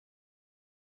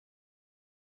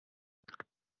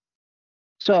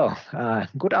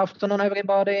Good afternoon,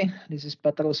 everybody. This is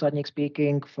Petr Osadnik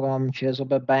speaking from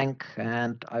CSOB Bank,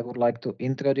 and I would like to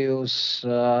introduce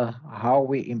how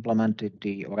we implemented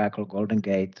the Oracle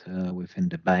GoldenGate within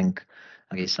the bank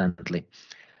recently.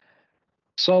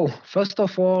 So, first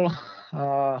of all,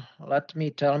 let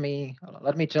me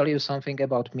tell you something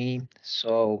about me.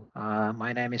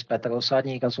 My name is Petr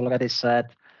Osadnik, as already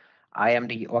said. I am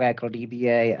the Oracle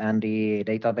DBA and the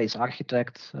database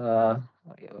architect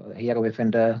here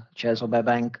within the CSOB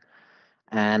Bank,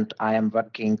 and I am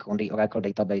working on the Oracle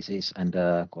databases and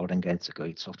the GoldenGate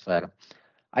security software.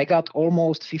 I got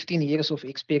almost 15 years of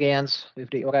experience with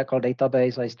the Oracle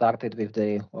database. I started with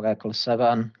the Oracle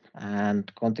 7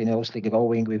 and continuously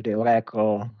growing with the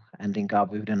Oracle, ending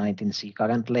up with the 19c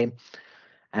currently.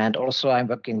 And also I'm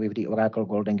working with the Oracle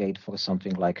GoldenGate for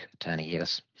something like 10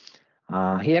 years.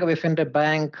 Here within the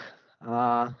bank,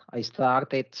 I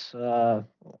started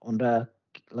on the,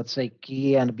 let's say,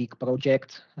 key and big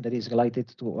project that is related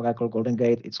to Oracle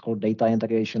GoldenGate. It's called Data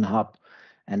Integration Hub.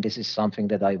 And this is something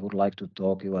that I would like to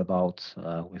talk to you about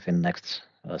within next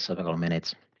several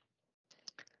minutes.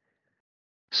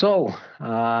 So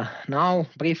now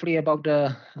briefly about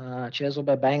the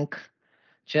ČSOB Bank.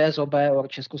 ČSOB or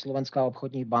Československá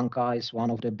obchodní banka is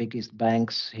one of the biggest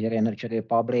banks here in the Czech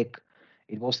Republic.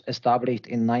 It was established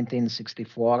in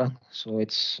 1964, so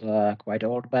it's quite an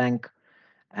old bank.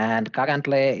 And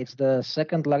currently, it's the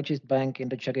second largest bank in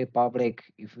the Czech Republic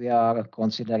if we are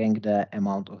considering the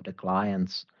amount of the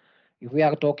clients. If we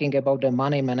are talking about the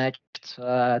money managed,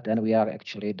 then we are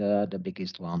actually the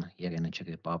biggest one here in the Czech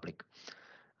Republic.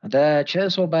 The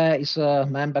ČSOB is a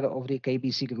member of the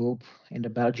KBC Group in the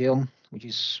Belgium, which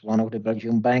is one of the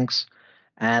Belgian banks.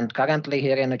 And currently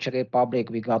here in the Czech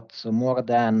Republic, we got more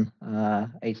than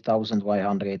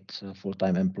 8,100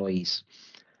 full-time employees.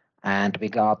 And we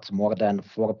got more than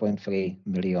 4.3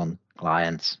 million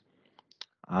clients.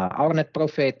 Our net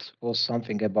profit was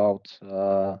something about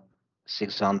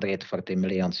 630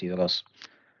 million euros.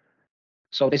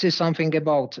 So this is something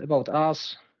about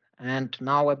us. And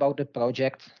now about the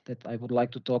project that I would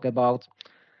like to talk about.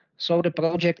 So the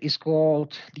project is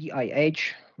called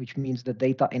DIH, which means the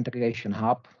Data Integration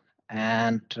Hub.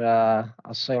 And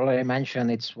as I already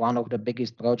mentioned, it's one of the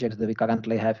biggest projects that we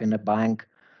currently have in the bank.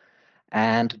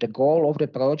 And the goal of the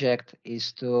project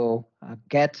is to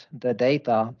get the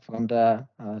data from the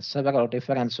several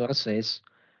different sources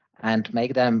and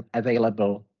make them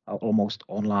available almost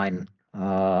online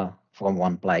from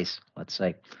one place, let's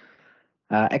say.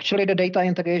 Actually, the Data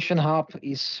Integration Hub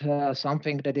is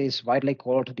something that is widely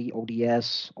called the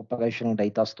ODS, Operational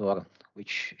Data Store,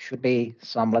 which should be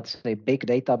some, let's say, big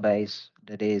database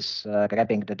that is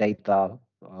grabbing the data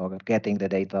or getting the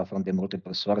data from the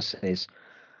multiple sources,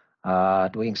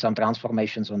 doing some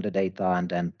transformations on the data, and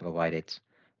then provide it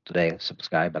to their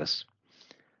subscribers.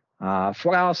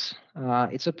 For us,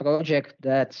 it's a project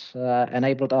that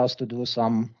enabled us to do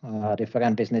some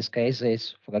different business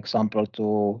cases. For example,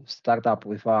 to start up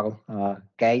with our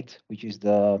Gate, which is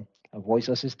the voice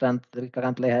assistant that we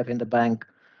currently have in the bank.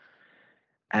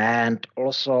 And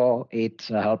also it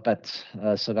helped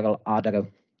several other,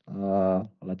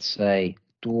 let's say,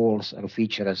 tools or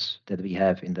features that we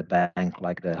have in the bank,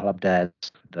 like the help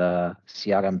desk, the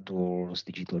CRM tools,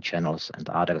 digital channels, and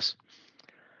others.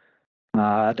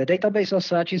 The database as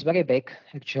such is very big,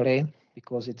 actually,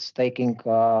 because it's taking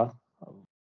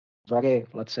very,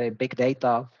 let's say, big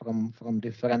data from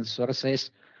different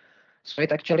sources. So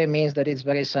it actually means that it's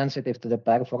very sensitive to the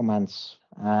performance.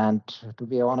 And to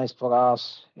be honest, for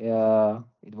us,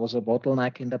 it was a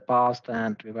bottleneck in the past,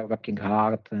 and we were working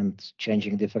hard and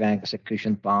changing different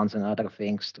execution plans and other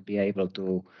things to be able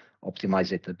to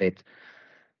optimize it a bit.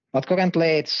 But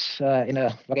currently, it's in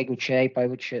a very good shape, I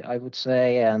would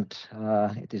say, and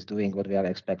it is doing what we are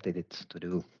expected it to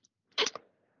do.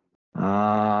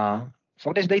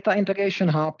 For this Data Integration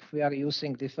Hub, we are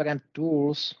using different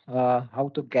tools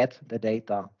how to get the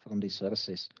data from these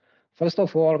sources. First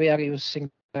of all, we are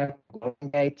using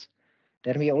GoldenGate.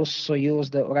 Then we also use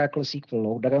the Oracle SQL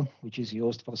Loader, which is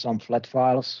used for some flat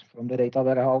files from the data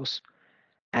warehouse.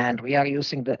 And we are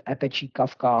using the Apache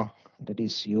Kafka that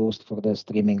is used for the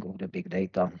streaming of the big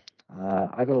data.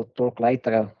 I will talk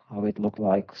later how it looks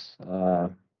like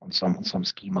on some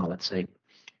schema, let's say.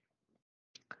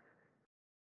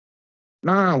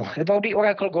 Now, about the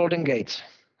Oracle GoldenGate.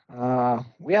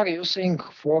 We are using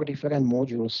 4 different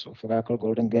modules of Oracle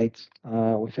GoldenGate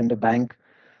within the bank.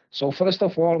 So first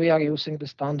of all, we are using the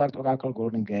standard Oracle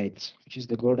GoldenGate, which is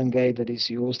the GoldenGate that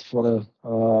is used for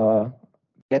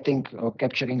getting or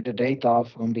capturing the data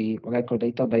from the Oracle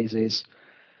databases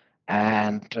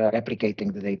and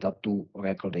replicating the data to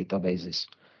Oracle databases.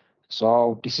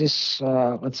 So this is,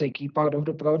 let's say, key part of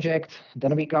the project.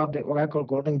 Then we got the Oracle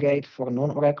GoldenGate for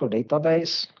non-Oracle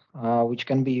database, which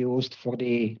can be used for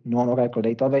the non-Oracle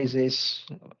databases.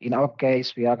 In our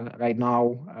case, we are right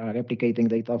now replicating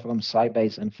data from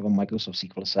Sybase and from Microsoft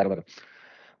SQL Server.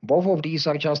 Both of these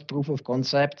are just proof of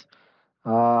concept,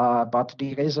 but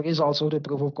the results of the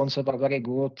proof of concept are very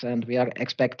good, and we are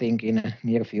expecting in the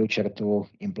near future to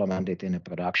implement it in a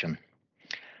production.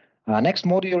 Next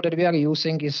module that we are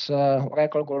using is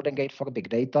Oracle GoldenGate for big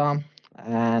data.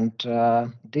 And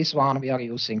this one we are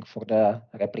using for the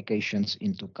replications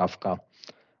into Kafka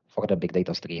for the big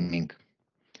data streaming.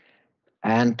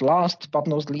 And last but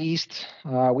not least,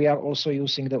 we are also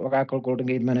using the Oracle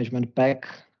GoldenGate Management Pack.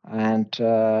 And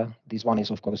this one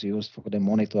is, of course, used for the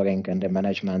monitoring and the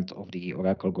management of the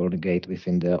Oracle GoldenGate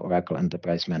within the Oracle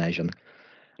Enterprise Manager.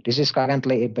 This is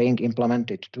currently being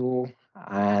implemented too,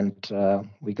 and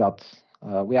we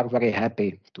are very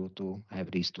happy to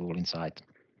have this tool inside.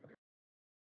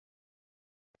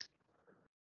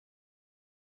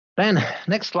 Then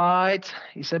next slide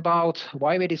is about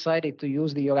why we decided to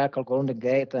use the Oracle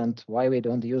GoldenGate and why we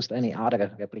don't use any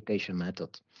other replication method.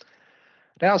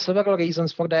 There are several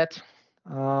reasons for that.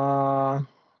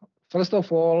 First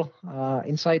of all,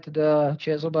 inside the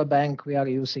CSOB Bank, we are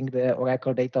using the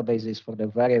Oracle databases for the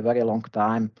very, very long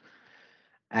time.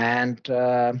 And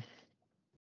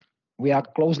we are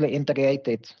closely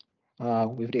integrated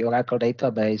with the Oracle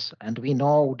database, and we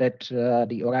know that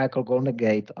the Oracle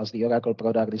GoldenGate as the Oracle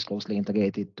product is closely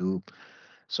integrated too.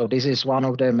 So this is one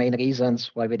of the main reasons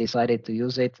why we decided to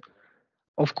use it.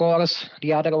 Of course,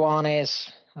 the other one is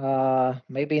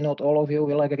maybe not all of you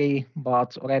will agree,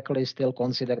 but Oracle is still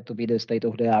considered to be the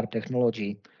state-of-the-art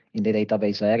technology in the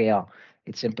database area.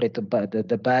 It's simply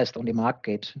the best on the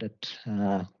market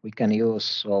that we can use.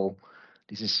 So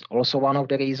this is also one of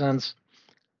the reasons.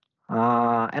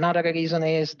 Another reason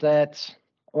is that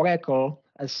Oracle,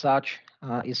 as such,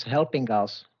 is helping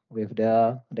us with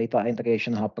the Data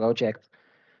Integration Hub project.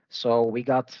 So we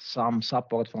got some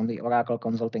support from the Oracle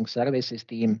Consulting Services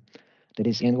team that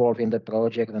is involved in the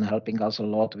project and helping us a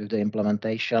lot with the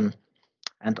implementation.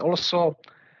 And also,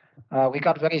 we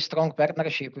got very strong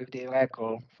partnership with the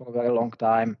Oracle for a very long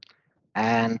time.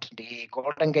 And the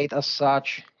GoldenGate as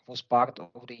such was part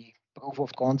of the proof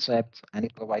of concept, and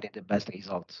it provided the best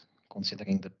results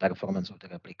considering the performance of the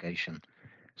replication.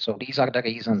 So these are the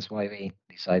reasons why we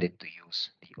decided to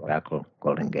use the Oracle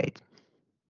GoldenGate.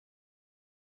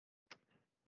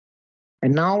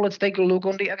 And now let's take a look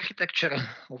on the architecture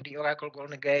of the Oracle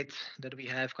GoldenGate that we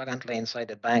have currently inside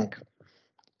the bank.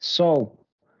 So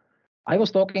I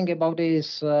was talking about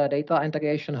this Data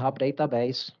Integration Hub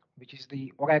database, which is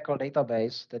the Oracle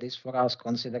database that is for us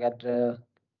considered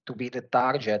to be the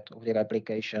target of the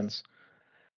replications.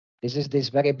 This is this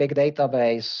very big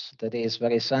database that is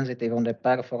very sensitive on the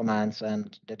performance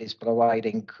and that is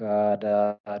providing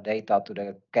the data to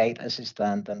the Gate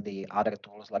Assistant and the other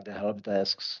tools like the help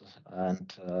desks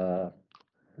and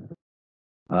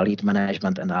lead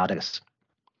management and others.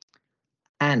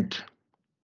 And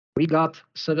we got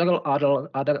several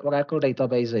other Oracle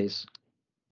databases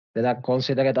that are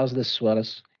considered as the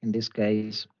source in this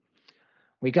case.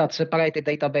 We got separated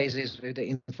databases with the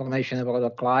information about the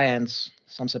clients,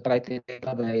 some separated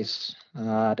database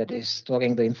that is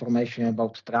storing the information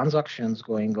about transactions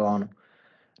going on.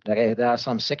 There are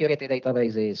some security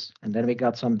databases, and then we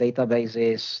got some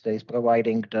databases that is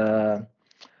providing the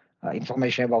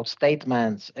information about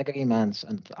statements, agreements,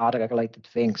 and other related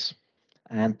things.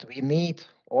 And we need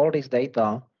all this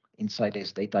data inside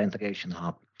this Data Integration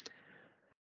Hub.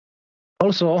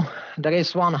 Also, there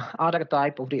is one other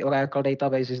type of the Oracle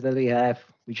databases that we have,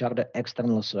 which are the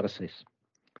external sources.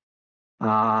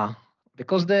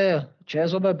 Because the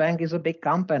CSOB Bank is a big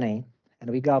company,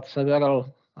 and we got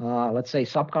several, let's say,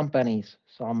 sub-companies,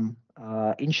 some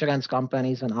insurance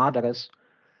companies and others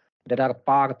that are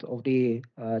part of the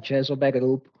CSOB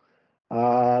group,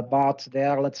 but they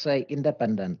are, let's say,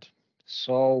 independent.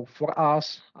 So for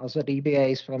us, as a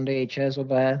DBAs from the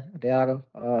CSOB, they are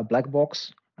black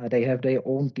box. They have their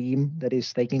own team that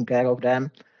is taking care of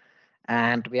them,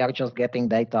 and we are just getting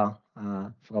data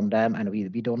from them, and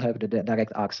we don't have the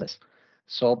direct access.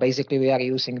 So basically, we are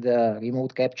using the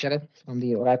remote capture from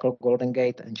the Oracle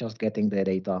GoldenGate and just getting the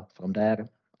data from there.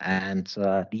 And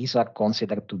these are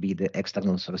considered to be the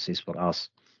external sources for us.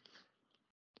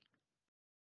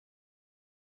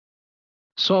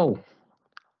 So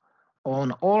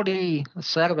on all the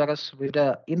servers with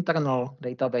the internal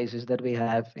databases that we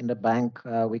have in the bank,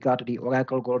 we got the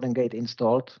Oracle GoldenGate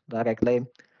installed directly.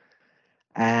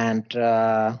 And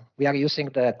we are using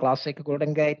the classic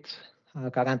GoldenGate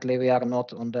Currently, we are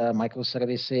not on the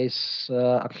microservices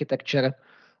architecture.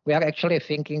 We are actually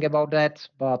thinking about that,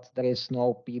 but there is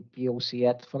no POC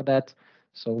yet for that.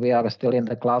 So we are still in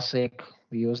the classic.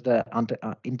 We use the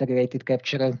integrated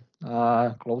capture,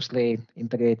 closely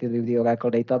integrated with the Oracle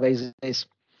databases.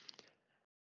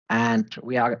 And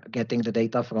we are getting the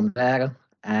data from there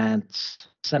and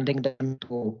sending them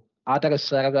to other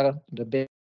server, the big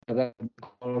server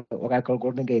called Oracle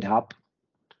GoldenGate Hub.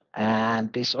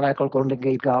 And this Oracle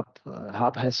GoldenGate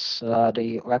Hub has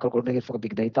the Oracle GoldenGate for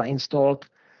Big Data installed,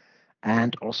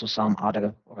 and also some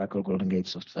other Oracle GoldenGate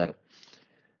software.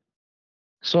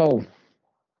 So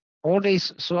all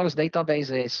these source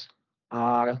databases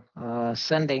are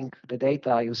sending the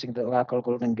data using the Oracle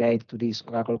GoldenGate to this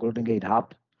Oracle GoldenGate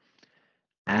Hub.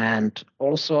 And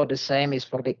also the same is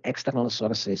for the external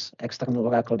sources, external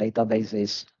Oracle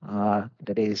databases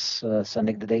that is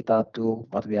sending the data to,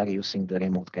 but we are using the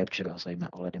remote capture, as I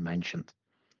already mentioned.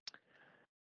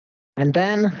 And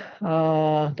then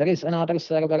there is another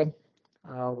server,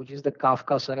 which is the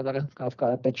Kafka server,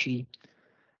 Kafka Apache.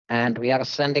 And we are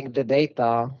sending the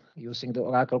data using the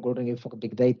Oracle GoldenGate for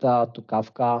Big Data to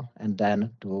Kafka and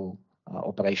then to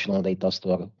operational data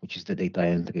store, which is the Data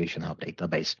Integration Hub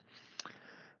database.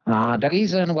 The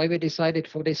reason why we decided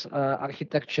for this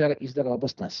architecture is the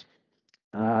robustness.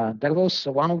 There was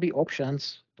one of the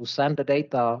options to send the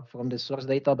data from the source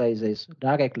databases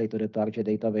directly to the target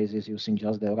databases using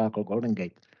just the Oracle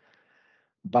GoldenGate.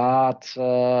 But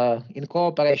in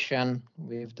cooperation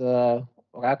with the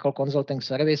Oracle Consulting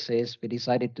Services, we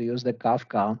decided to use the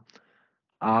Kafka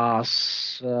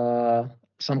as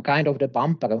some kind of the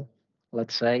bumper,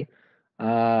 let's say,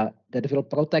 that will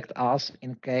protect us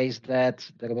in case that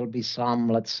there will be some,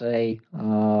 let's say,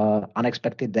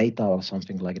 unexpected data or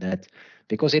something like that.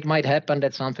 Because it might happen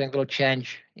that something will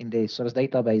change in the source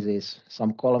databases,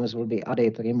 some columns will be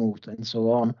added, removed, and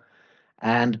so on.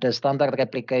 And the standard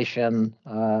replication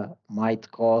might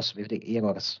cause with the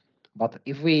errors. But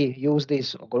if we use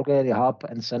this GoldenGate Hub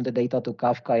and send the data to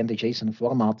Kafka in the JSON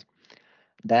format,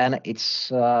 then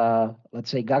it's,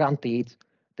 let's say, guaranteed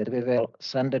that we will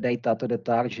send the data to the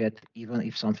target even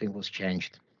if something was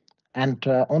changed. And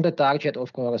on the target,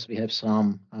 of course, we have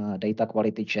some data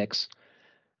quality checks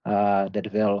that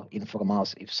will inform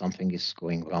us if something is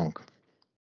going wrong.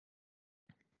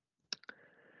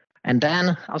 And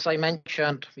then, as I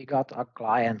mentioned, we got our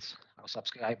clients, our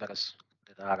subscribers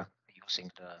that are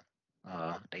using the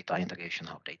Data Integration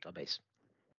Hub database.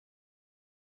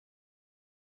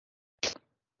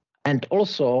 And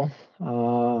also,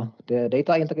 the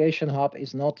Data Integration Hub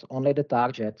is not only the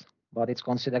target, but it's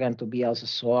considered to be as a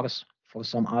source for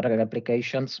some other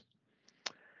applications.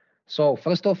 So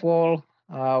first of all,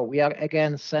 we are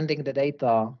again sending the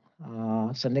data,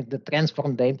 sending the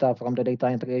transformed data from the Data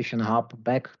Integration Hub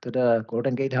back to the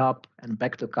GoldenGate Hub and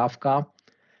back to Kafka.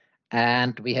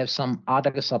 And we have some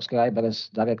other subscribers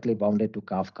directly bounded to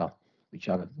Kafka, which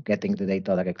are getting the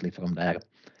data directly from there.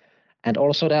 And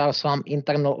also there are some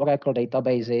internal Oracle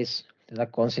databases that are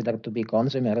considered to be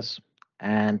consumers.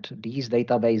 And these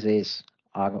databases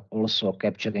are also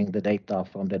capturing the data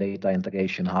from the Data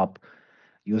Integration Hub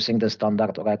using the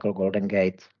standard Oracle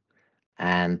GoldenGate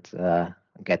and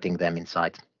getting them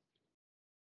inside.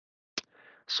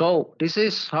 So this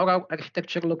is how our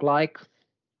architecture look like.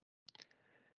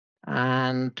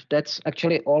 And that's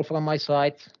actually all from my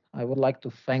side. I would like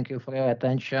to thank you for your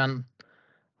attention.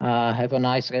 Have a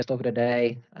nice rest of the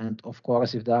day. And of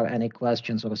course, if there are any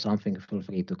questions or something, feel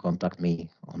free to contact me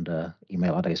on the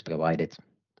email address provided.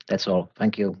 That's all.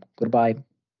 Thank you. Goodbye.